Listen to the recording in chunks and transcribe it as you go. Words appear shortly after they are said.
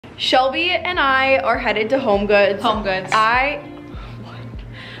Shelby and I are headed to HomeGoods. HomeGoods.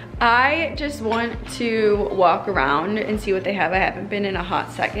 I just want to walk around and see what they have. I haven't been in a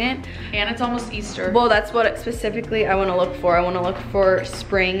hot second. And it's almost Easter. Well, that's what specifically I want to look for. I want to look for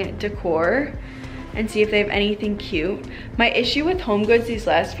spring decor and see if they have anything cute. My issue with HomeGoods these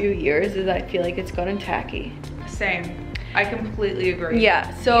last few years is I feel like it's gotten tacky. Same. I completely agree.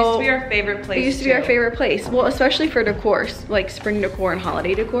 Yeah, so it used to be our favorite place. It used to be our favorite place. Well, especially for decor, like spring decor and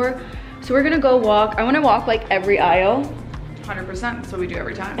holiday decor. So we're gonna go walk. I want to walk like every aisle. 100%. That's what we do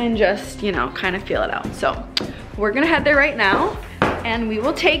every time. And just, you know, kind of feel it out. So we're gonna head there right now, and we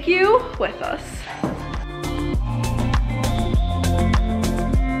will take you with us.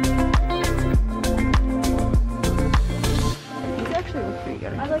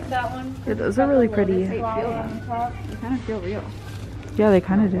 I like that one. Yeah, those are really pretty. They kind of feel real. Yeah, they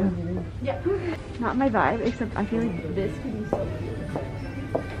kind of do. Yeah. Not my vibe, except I feel like this could be so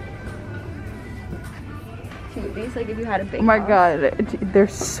cute. These, like if you had a big Oh my house. god, they're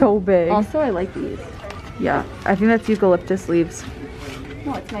so big. Also, I like these. Yeah, I think that's eucalyptus leaves.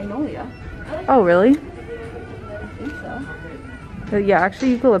 No, it's magnolia. Oh, really? I think so. Yeah,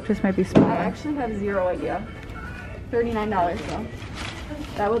 actually eucalyptus might be I smaller. actually have zero idea. $39 though.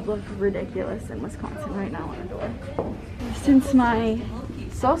 That would look ridiculous in Wisconsin right now on a door. Since my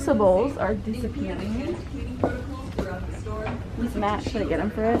salsa bowls are disappearing, these Matt, should I get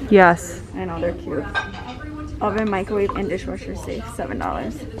them for it? Yes. I know, they're cute. Oven, microwave, and dishwasher safe,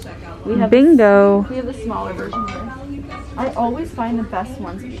 $7. We have Bingo. We have the smaller version here. I always find the best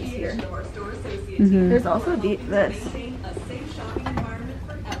ones of these here. Mm-hmm. There's also this.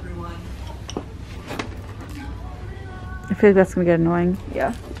 I feel like that's gonna get annoying.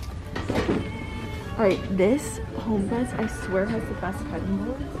 Yeah. Alright, this HomeGoods, I swear, has the best cutting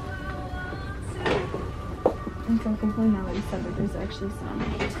boards. And so thankfully now that you said that there's actually some.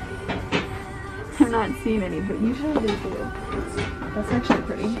 I'm not seeing any, but usually they do. That's actually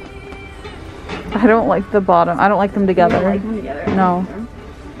pretty. I don't like the bottom. I don't like them together. You don't like them together? No.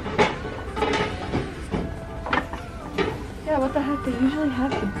 Yeah, what the heck? They usually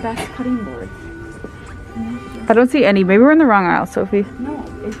have the best cutting boards. I don't see any. Maybe we're in the wrong aisle, Sophie. No,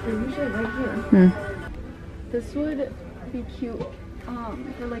 they're usually right here. This would be cute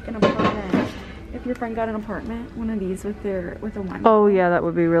for like an apartment. If your friend got an apartment, one of these with a wine. Oh yeah, that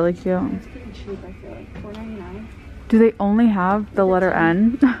would be really cute. It's pretty cheap, I feel like. $4.99. Do they only have the letter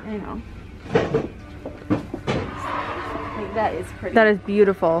N? I know. Like, that is pretty. That is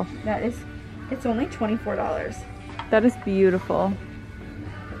beautiful. It's only $24. That is beautiful.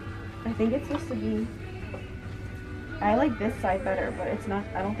 I think it's supposed to be. I like this side better, but it's not.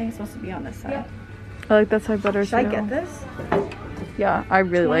 I don't think it's supposed to be on this side. Yeah. I like that side better too. Should I get this? Yeah, I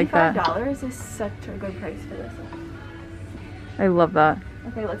really like that. $25 is such a good price for this. I love that.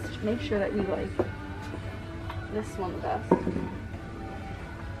 Okay, let's make sure that we like this one the best.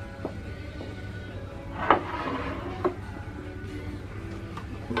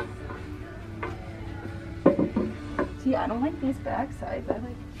 See, I don't like these back sides.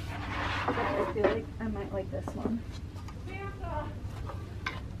 I feel like I might like this one.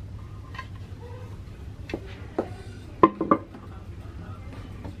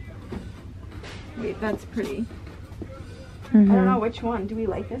 Wait, that's pretty. I don't know which one. Do we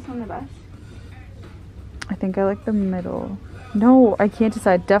like this one the best? I think I like the middle. No, I can't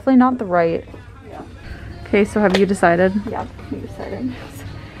decide. Definitely not the right. Yeah. Okay, so have you decided? Yeah, we decided.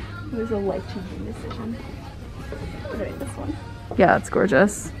 It was a life-changing decision. Alright, this one. Yeah, it's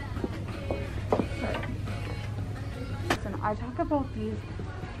gorgeous. Listen, I talk about these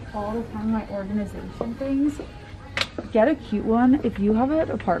all the time, my organization things. Get a cute one. If you have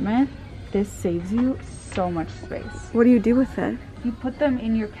an apartment, this saves you so much space. What do you do with it? You put them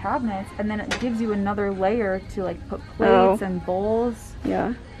in your cabinets, and then it gives you another layer to like put plates and bowls.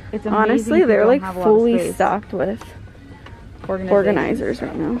 Yeah. It's amazing. Honestly, if they're you like don't have a lot of fully space. stocked with organizers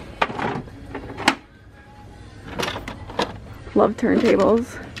right now. Love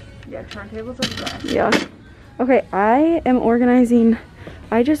turntables. Yeah, turntables are the best. Yeah. Okay, I am organizing.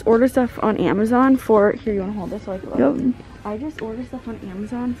 I just ordered stuff on Amazon for. Here, you want to hold this so I can look? Yep. I just ordered stuff on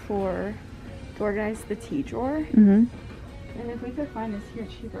Amazon to organize the tea drawer. Mm-hmm. And if we could find this here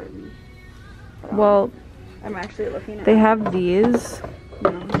cheaper, Well, I'm actually looking at. they have these.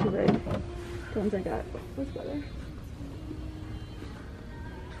 No, too big. The ones I got was better.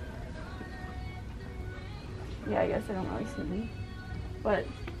 Yeah, I guess I don't really see any, but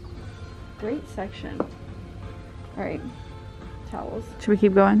great section. All right, towels. Should we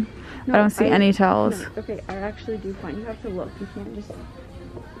keep going? No, I don't see any towels. No, okay, I actually do find you have to look. You can't just.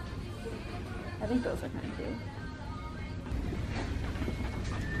 I think those are kind of cute.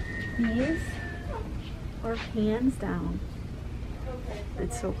 These are hands down.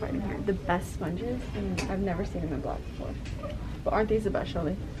 It's so quiet in here. The best sponges, and I've never seen them in black before. But aren't these the best,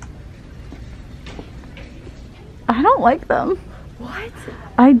 Shelby? I don't like them. What?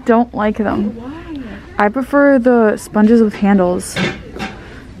 I don't like them. Why? I prefer the sponges with handles.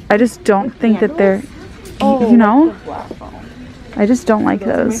 I just don't think that they're, you know, like the black foam. I just don't like Those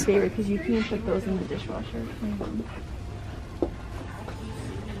are those. my favorite because you can't put those in the dishwasher.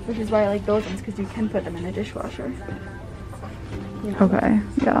 Which is why I like those ones, because you can put them in the dishwasher. You know? Okay,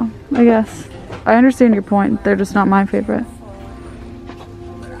 yeah, I guess. I understand your point. They're just not my favorite.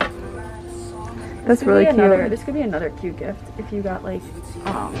 That's really cute. This could be another cute gift if you got like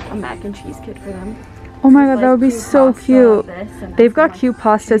a mac and cheese kit for them. Oh my god, Like, that would be cute so pasta, cute. this and They've this, got and cute like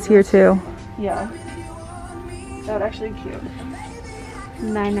pastas here too. Yeah. That would actually be cute.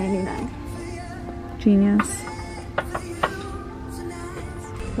 $9.99. Genius.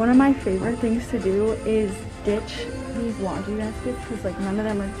 One of my favorite things to do is ditch these laundry baskets because like none of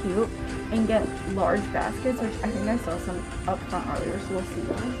them are cute, and get large baskets, which I think I saw some up front earlier, so we'll see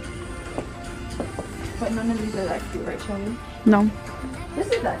those. But none of these are that cute, right, Shelby? No. This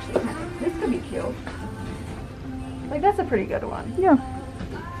is actually kind of, this could be cute. Like that's a pretty good one. Yeah.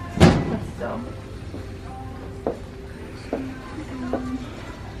 But still.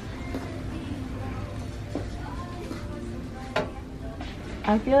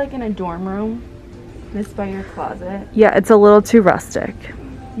 I feel like in a dorm room, this by your closet. Yeah, it's a little too rustic.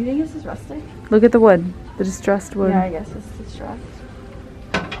 You think this is rustic? Look at the wood. The distressed wood. Yeah, I guess it's distressed.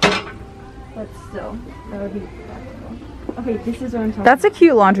 But still, that would be practical. Okay, this is what I'm talking That's a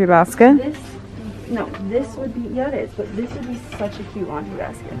cute laundry basket. This, no, this would be, yeah it is, but this would be such a cute laundry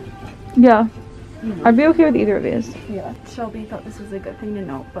basket. Yeah. You know? I'd be okay with either of these. Yeah. Shelby thought this was a good thing to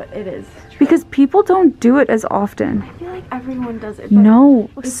note, but it is true. Because people don't do it as often. I feel like everyone does it. No,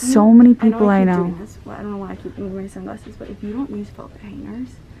 if so you- many people I keep know. doing this. Well, I don't know why I keep moving my sunglasses, but if you don't use velvet hangers,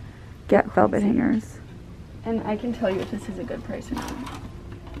 Get velvet hangers. and I can tell you if this is a good price or not,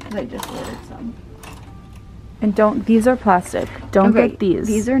 because I just ordered some. And don't, these are plastic. Don't get these.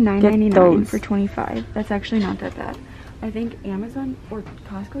 These are Get $9.99 those. for 25. That's actually not that bad. I think Amazon or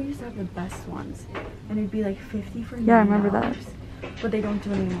Costco used to have the best ones, and it'd be like 50 for $9. Yeah, I remember that. But they don't do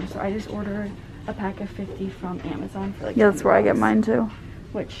it anymore, so I just ordered a pack of 50 from Amazon for like Yeah, that's where I get $20, mine too.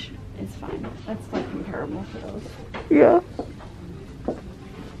 which is fine. That's like comparable to those. Yeah.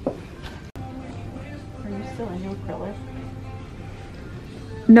 Are you still in your acrylic?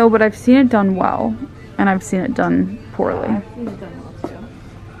 No, but I've seen it done well, and I've seen it done poorly. I've seen it done well too.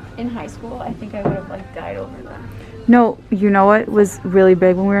 In high school, I think I would have like died over that. No, you know what was really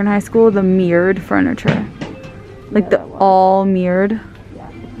big when we were in high school? The mirrored furniture. Like Yeah, the that was. all mirrored. Yeah.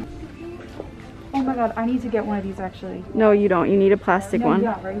 Oh my god, I need to get one of these actually. No, you don't. You need a plastic one.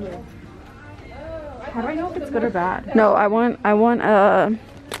 Yeah, right here. How do I know if it's good or bad? No, I don't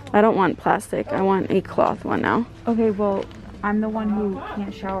want plastic. I want a cloth one now. Okay, well, I'm the one who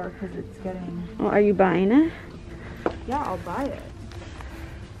can't shower because it's getting... Oh, are you buying it? Yeah, I'll buy it.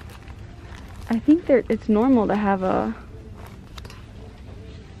 I think it's normal to have a...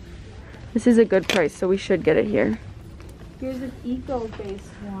 This is a good price, so we should get it here. Here's an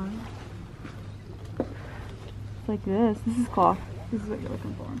eco-based one. It's like this. This is cloth. This is what you're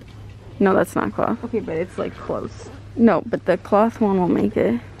looking for. No, that's not cloth. Okay, but it's like close. No, but the cloth one will make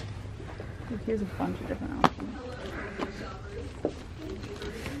it. Here's a bunch of different options.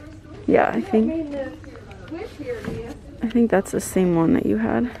 Yeah, I think that's the same one that you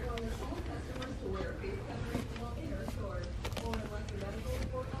had.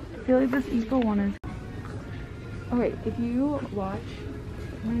 I feel like this eco one is... Okay, if you watch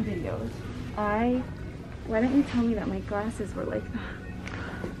my videos, why didn't you tell me that my glasses were like that?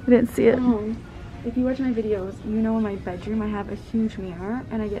 I didn't see it. If you watch my videos, you know in my bedroom I have a huge mirror,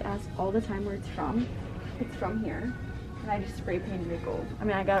 and I get asked all the time where it's from. It's from here, and I just spray painted it gold. I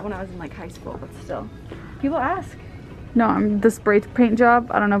mean, I got it when I was in like high school, but still. People ask. No, the spray paint job,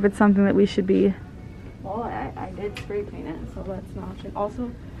 I don't know if it's something that we should be... Well, I did spray paint it, so that's an option.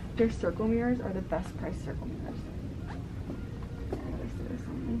 Also, their circle mirrors are the best price circle mirrors.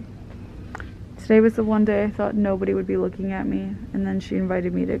 Today was the one day I thought nobody would be looking at me, and then she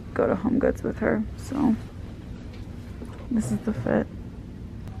invited me to go to HomeGoods with her, so this is the fit.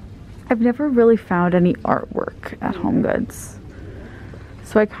 I've never really found any artwork at HomeGoods,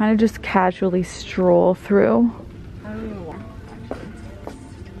 so I kind of just casually stroll through. I don't even want actually.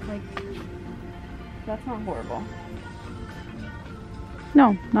 Like, that's not horrible.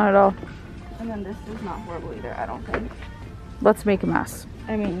 No, not at all. And then this is not horrible either, I don't think. Let's make a mess.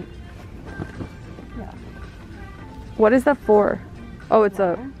 I mean, yeah. What is that for? Oh, it's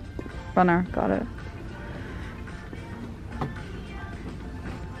a... runner. Got it.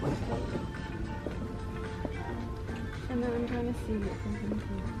 And then I'm trying to see what something.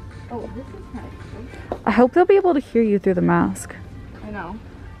 Oh, this is nice. I hope they'll be able to hear you through the mask. I know.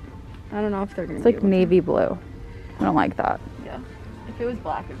 I don't know if they're gonna. It's be like able navy blue. I don't like that. to. Yeah. If it was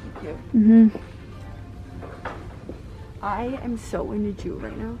black, it'd be cute. Mhm. I am so into jute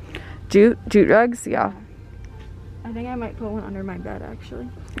right now. Jute rugs, yeah. I think I might put one under my bed actually.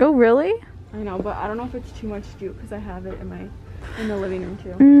 Oh really? I know, but I don't know if it's too much jute because I have it in the living room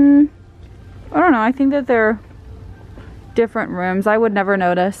too. I don't know. I think that they're different rooms. I would never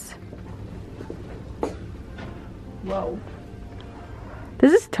notice. Whoa.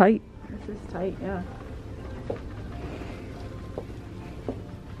 This is tight. This is tight, yeah.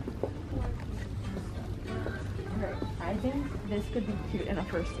 Okay, I think this could be cute in a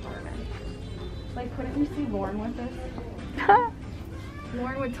first apartment. Like, couldn't you see Lauren with this?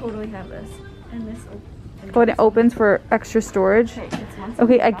 Lauren would totally have this. And this. Oh, and it opens for extra storage. Okay, it's $175.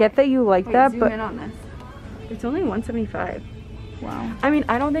 Okay, I get that you like Wait, that, zoom but in on this. It's only $175. wow. I mean,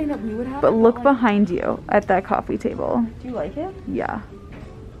 I don't think that we would have But it, look like, behind you at that coffee table. Do you like it? Yeah.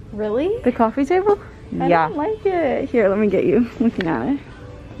 Really? The coffee table? I Yeah. don't like it. Here, let me get you looking at it.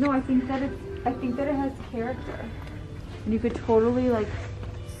 No, I think that it has character. And you could totally like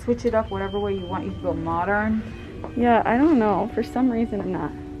switch it up whatever way you want. You could go modern. Yeah, I don't know. For some reason, I'm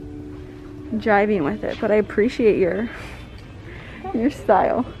not jiving with it, but I appreciate your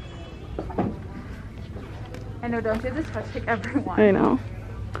style. I know, don't do this touch pick everyone. I know.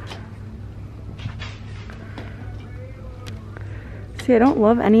 See, I don't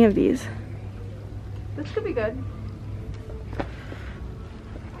love any of these. This could be good.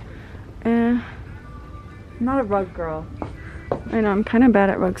 Eh, I'm not a rug girl. I know, I'm kind of bad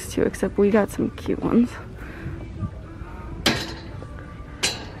at rugs too, except we got some cute ones.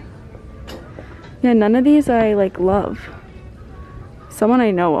 Yeah, none of these I like love. Someone I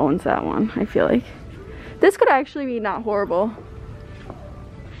know owns that one, I feel like. This could actually be not horrible.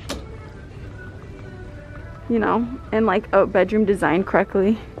 You know, and like a bedroom designed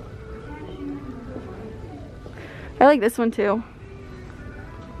correctly. I like this one too.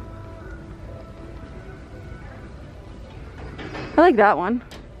 I like that one.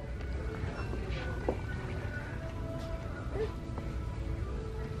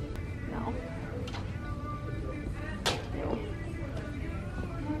 No. Ew.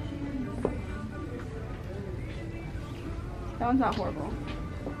 That one's not horrible.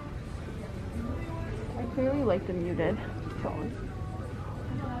 I clearly like the muted tone.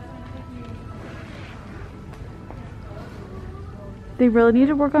 They really need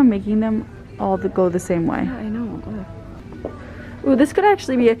to work on making them all go the same way. Yeah, I know. Ugh. Ooh, this could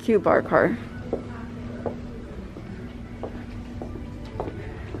actually be a cute bar cart.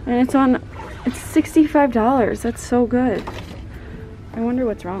 And it's $65. That's so good. I wonder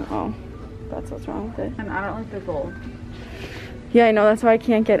what's wrong. Oh, that's what's wrong with it. And I don't like the gold. Yeah, I know. That's why I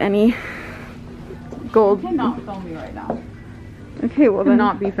can't get any gold. You cannot film me right now. Okay, well then.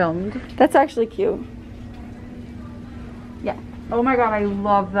 Not be filmed. That's actually cute. Yeah. Oh my god, I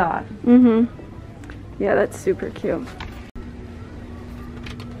love that. Mm-hmm. Yeah, that's super cute.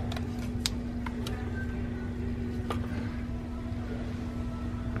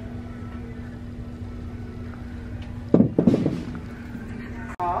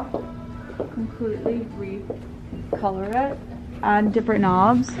 Completely recolor it, add different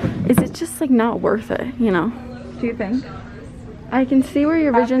knobs. Is it just like not worth it, you know? Do you think? I can see where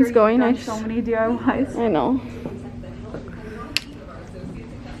your vision's After going. you've done so many DIYs. I know.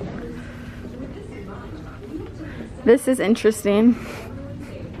 This is interesting.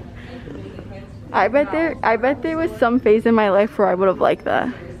 I bet there was some phase in my life where I would have liked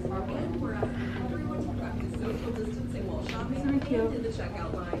that.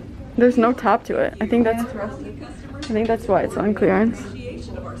 There's no top to it. I think that's why it's on clearance.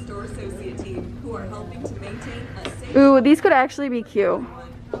 Ooh, these could actually be cute.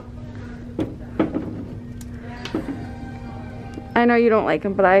 I know you don't like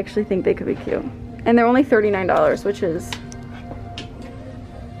them, but I actually think they could be cute. And they're only $39, which is...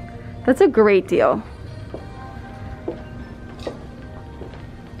 That's a great deal.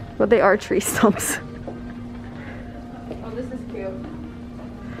 But they are tree stumps. Oh, this is cute.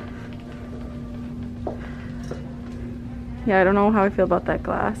 Yeah, I don't know how I feel about that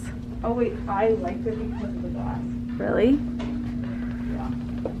glass. Oh wait, I liked it because of the glass. Really? Yeah.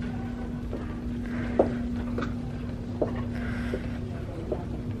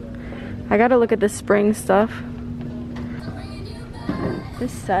 I gotta look at the spring stuff.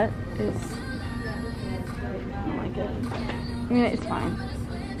 This set is... I don't like it. I mean, it's fine.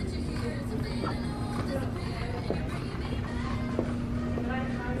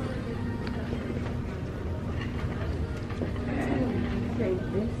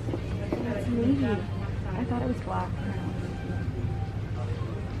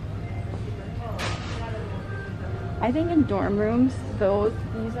 I think in dorm rooms,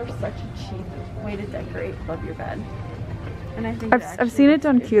 these are such a cheap way to decorate above your bed. And I think I've seen it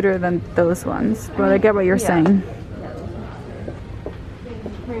done cuter than those ones, but I get what you're saying.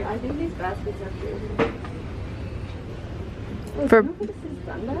 Wait, I think these baskets are cute. Oh, For do you know who this is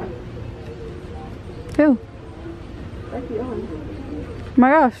done by? who? Becky Owens. My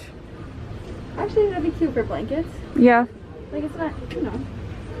gosh. Actually, that'd be cute for blankets. Yeah. Like, it's not, you know.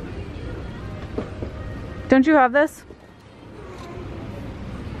 Don't you have this?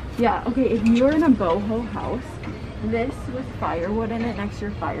 Yeah, okay, if you were in a boho house, this with firewood in it next to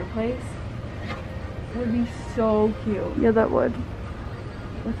your fireplace would be so cute. Yeah, that would.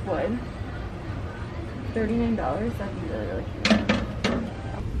 With wood. $39, that'd be really, really cute.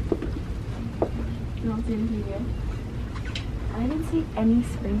 You don't see anything new? I didn't see any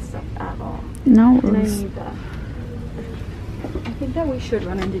spring stuff at all. No. And I need that. I think that we should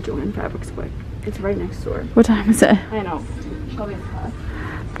run into Joann Fabrics quick. It's right next door. What time is it? I know. Shelby's class.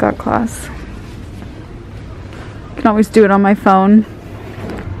 Got class. Can always do it on my phone.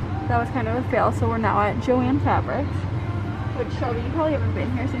 That was kind of a fail, so we're now at Joann Fabrics. Which, Shelby, you probably haven't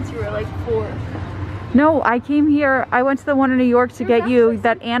been here since you were like 4. No, I came here. I went to the one in New York to get you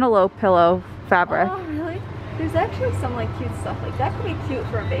that antelope pillow fabric. Oh, really? There's actually some like cute stuff. Like that could be cute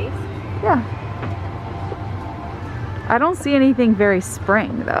for a base. Yeah. I don't see anything very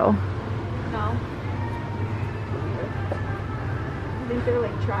spring though. No. I think they're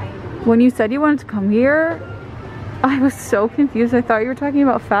like trying. When you said you wanted to come here, I was so confused. I thought you were talking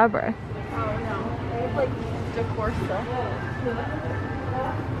about fabric. Oh no. They have like decor stuff.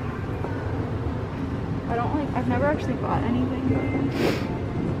 I don't like, I've never actually bought anything.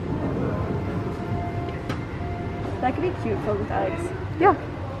 That could be cute filled with eggs. Yeah.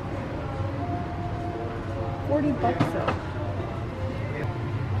 $40 though.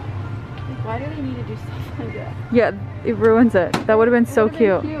 Like, why do they need to do stuff like that? Yeah, it ruins it. That would have been so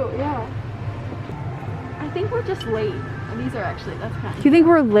cute. Yeah. I think we're just late. These are actually, that's kind of. Do you think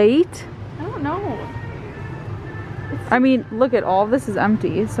we're late? I don't know. I mean, look at all of this is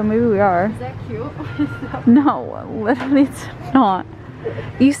empty, so maybe we are. Is that cute? No, literally it's not.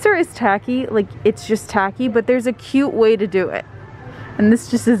 Easter is tacky, like it's just tacky, but there's a cute way to do it. And this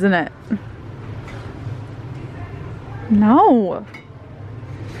just isn't it. No.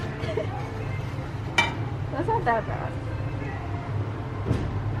 That's not that bad.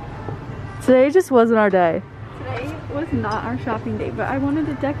 Today just wasn't our day. Today was not our shopping day, but I wanted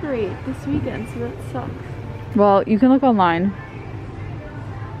to decorate this weekend, so that sucks. Well, you can look online.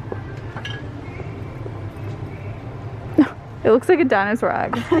 It looks like a dinosaur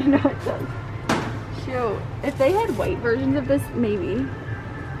egg. I know it does. Shoot. If they had white versions of this, maybe.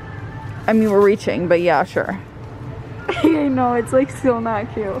 I mean, we're reaching, but yeah, sure. I know, it's like still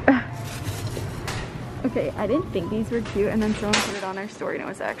not cute. Okay, I didn't think these were cute, and then someone put it on our story and it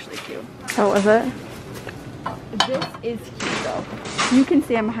was actually cute. How was it? This is cute though. You can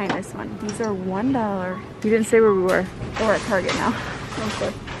see I'm behind this one. These are $1. You didn't say where we were. We're at Target now.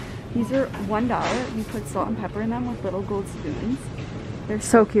 Okay. These are $1. You put salt and pepper in them with little gold spoons. They're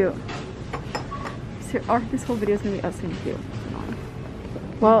So cute. This whole video is gonna be us being cute.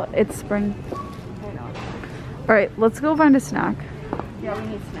 Well, it's spring. I know. All right, let's go find a snack. Yeah, we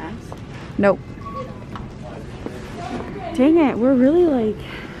need snacks. Nope. Dang it, we're really like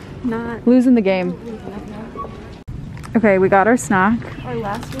not Losing the game. Okay, we got our snack. Our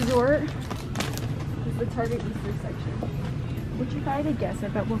last resort is the Target Easter section. Which, if I had to guess, I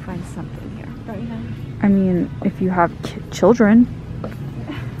bet we'll find something here. Don't you think? I mean, if you have children,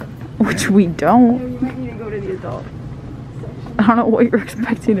 which we don't. You might need to go to the adult section. I don't know what you're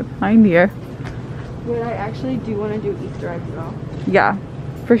expecting to find here. But I actually do want to do Easter eggs though. Yeah,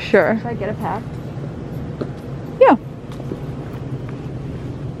 for sure. Should I get a pack? Yeah.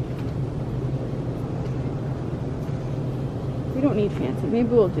 We don't need fancy. Maybe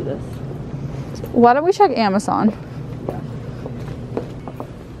we'll do this. Why don't we check Amazon?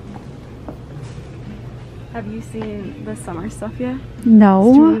 Have you seen the summer stuff yet?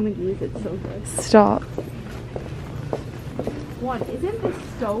 No. Sophia Lee's, it's so good. Stop. One, isn't this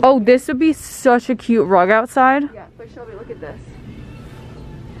so Oh, this would be such a cute rug outside. Yeah, but Shelby, look at this.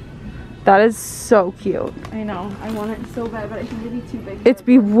 That is so cute. I know. I want it so bad, but I think it'd be too big. It's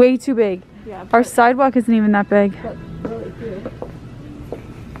be way too big. Yeah, Our sidewalk isn't even that big. but really cute.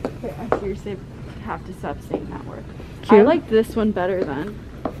 Okay, I seriously have to stop saying that word. Cute? I like this one better than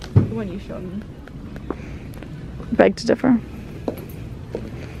the one you showed me. Beg to differ.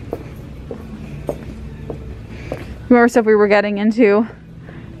 Remember stuff we were getting into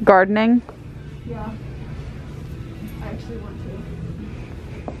gardening? Yeah. I actually want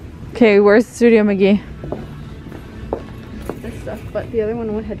to. Okay, where's Studio McGee? but the other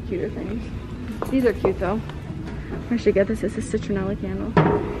one had cuter things. These are cute though. I should get this as a citronella candle.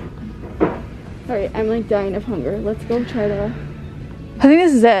 Alright, I'm like dying of hunger. Let's go try to... I think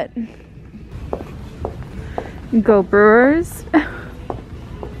this is it. Go Brewers.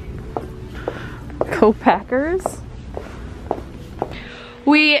 Go Packers.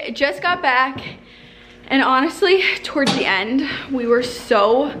 We just got back, and honestly, towards the end, we were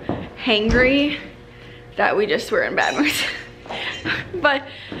so hangry that we just were in bad moods.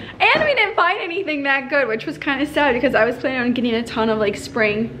 And we didn't find anything that good, which was kind of sad because I was planning on getting a ton of like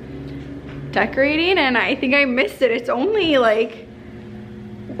spring decorating, and I think I missed it. It's only like,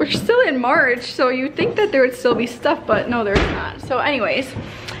 we're still in March, so you'd think that there would still be stuff, but no, there's not. So anyways,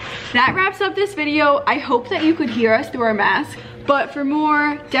 that wraps up this video. I hope that you could hear us through our mask, but for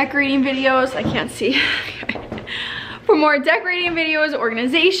more decorating videos, I can't see. For more decorating videos,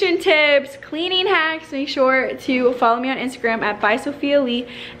 organization tips, cleaning hacks, make sure to follow me on Instagram at @bySophiaLee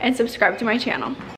and subscribe to my channel.